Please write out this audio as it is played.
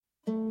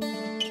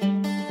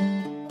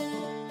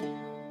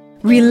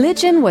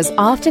Religion was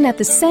often at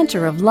the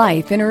center of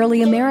life in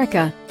early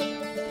America.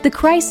 The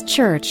Christ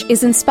Church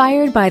is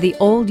inspired by the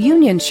Old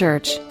Union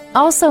Church,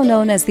 also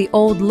known as the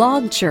Old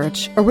Log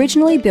Church,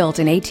 originally built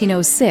in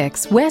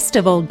 1806 west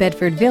of Old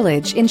Bedford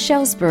Village in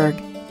Shelburne.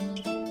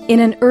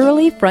 In an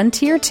early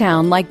frontier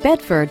town like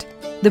Bedford,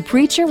 the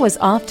preacher was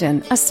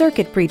often a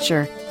circuit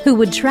preacher who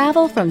would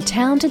travel from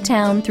town to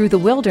town through the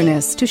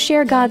wilderness to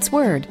share God's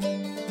Word.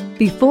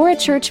 Before a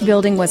church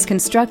building was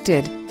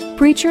constructed,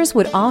 preachers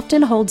would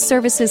often hold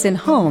services in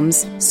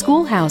homes,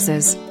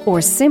 schoolhouses,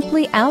 or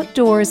simply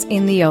outdoors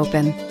in the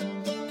open.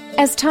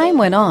 As time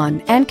went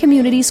on and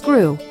communities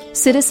grew,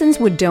 citizens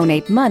would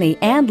donate money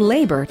and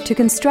labor to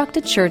construct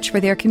a church for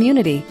their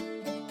community.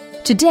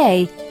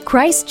 Today,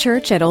 Christ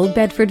Church at Old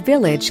Bedford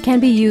Village can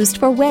be used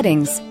for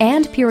weddings,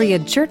 and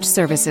period church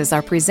services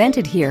are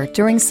presented here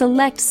during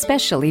select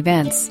special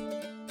events.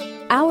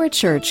 Our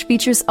church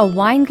features a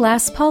wine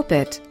glass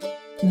pulpit.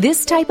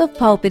 This type of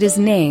pulpit is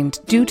named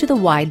due to the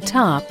wide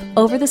top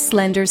over the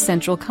slender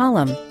central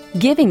column,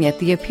 giving it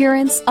the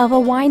appearance of a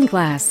wine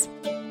glass.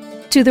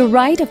 To the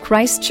right of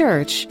Christ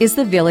Church is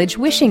the village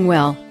wishing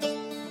well.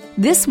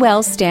 This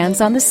well stands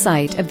on the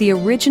site of the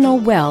original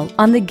well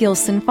on the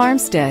Gilson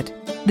farmstead.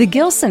 The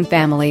Gilson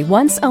family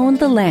once owned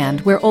the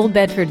land where Old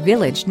Bedford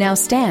Village now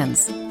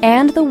stands,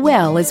 and the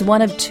well is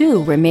one of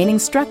 2 remaining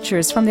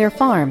structures from their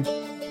farm.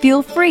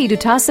 Feel free to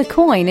toss a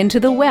coin into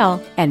the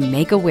well and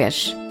make a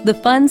wish. The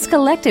funds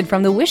collected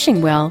from the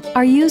wishing well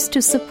are used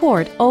to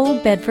support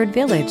Old Bedford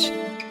Village.